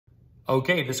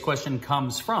Okay, this question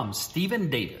comes from Stephen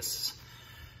Davis.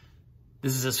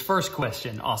 This is his first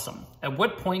question. Awesome. At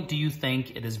what point do you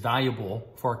think it is valuable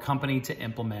for a company to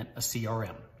implement a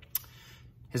CRM?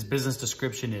 His business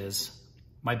description is,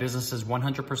 my business is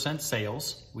 100%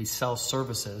 sales. We sell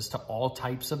services to all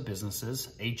types of businesses,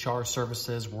 HR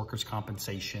services, workers'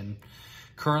 compensation.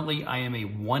 Currently, I am a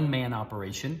one-man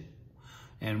operation,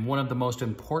 and one of the most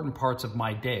important parts of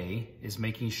my day is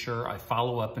making sure I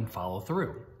follow up and follow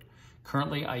through.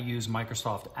 Currently, I use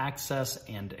Microsoft Access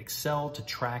and Excel to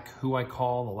track who I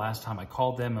call, the last time I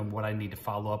called them, and what I need to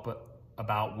follow up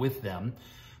about with them,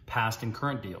 past and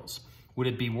current deals. Would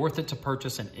it be worth it to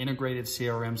purchase an integrated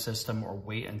CRM system or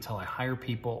wait until I hire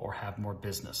people or have more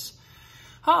business?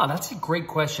 That's a great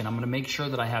question. I'm going to make sure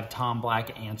that I have Tom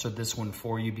Black answer this one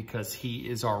for you because he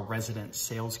is our resident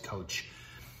sales coach.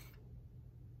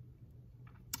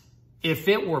 If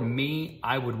it were me,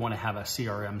 I would want to have a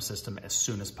CRM system as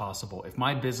soon as possible. If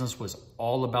my business was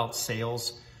all about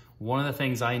sales, one of the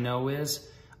things I know is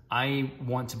I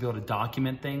want to be able to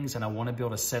document things, and I want to be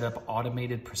able to set up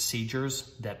automated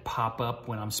procedures that pop up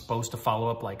when I'm supposed to follow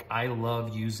up. Like I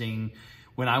love using,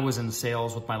 when I was in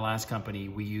sales with my last company,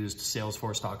 we used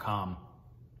Salesforce.com,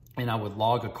 and I would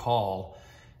log a call,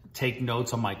 take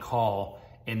notes on my call,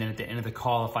 and then at the end of the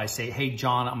call, if I say, hey,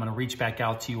 John, I'm going to reach back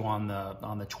out to you on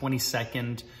the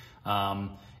 22nd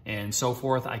and so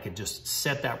forth, I could just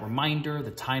set that reminder, the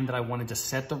time that I wanted to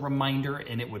set the reminder,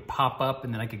 and it would pop up,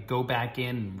 and then I could go back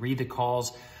in and read the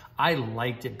calls. I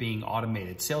liked it being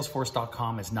automated.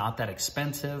 Salesforce.com is not that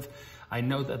expensive. I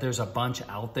know that there's a bunch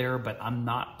out there, but I'm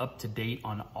not up to date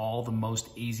on all the most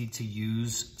easy to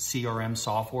use CRM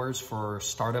softwares for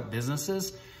startup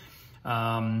businesses.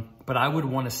 But I would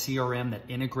want a CRM that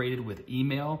integrated with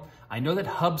email. I know that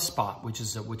HubSpot, which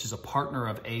is a partner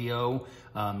of AO,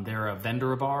 they're a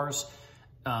vendor of ours.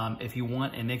 If you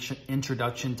want an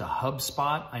introduction to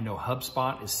HubSpot, I know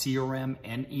HubSpot is CRM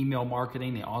and email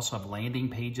marketing. They also have landing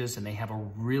pages, and they have a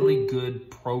really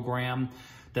good program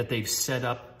that they've set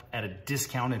up at a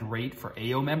discounted rate for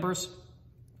AO members.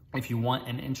 If you want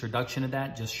an introduction to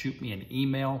that, just shoot me an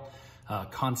email.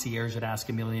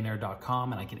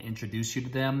 concierge@askamillionaire.com, and I can introduce you to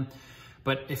them.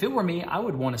 But if it were me, I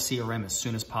would want a CRM as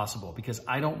soon as possible because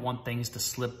I don't want things to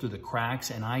slip through the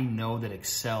cracks, and I know that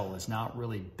Excel is not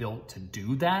really built to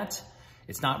do that.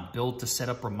 It's not built to set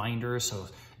up reminders, so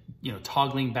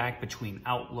toggling back between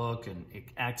Outlook and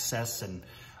Access, and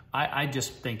I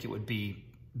just think it would be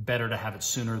better to have it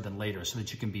sooner than later so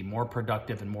that you can be more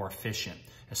productive and more efficient,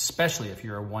 especially if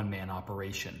you're a one-man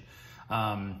operation.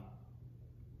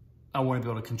 I want to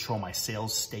be able to control my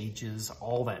sales stages,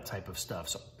 all that type of stuff.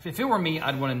 So if it were me,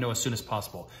 I'd want to know as soon as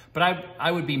possible. But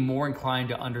I would be more inclined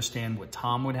to understand what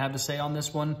Tom would have to say on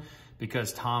this one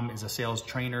because Tom is a sales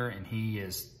trainer, and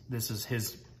this is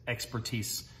his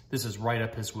expertise. This is right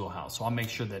up his wheelhouse. So I'll make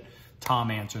sure that Tom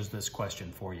answers this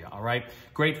question for you. All right.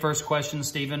 Great first question,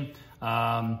 Stephen.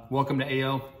 Welcome to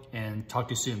AO, and talk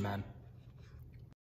to you soon, man.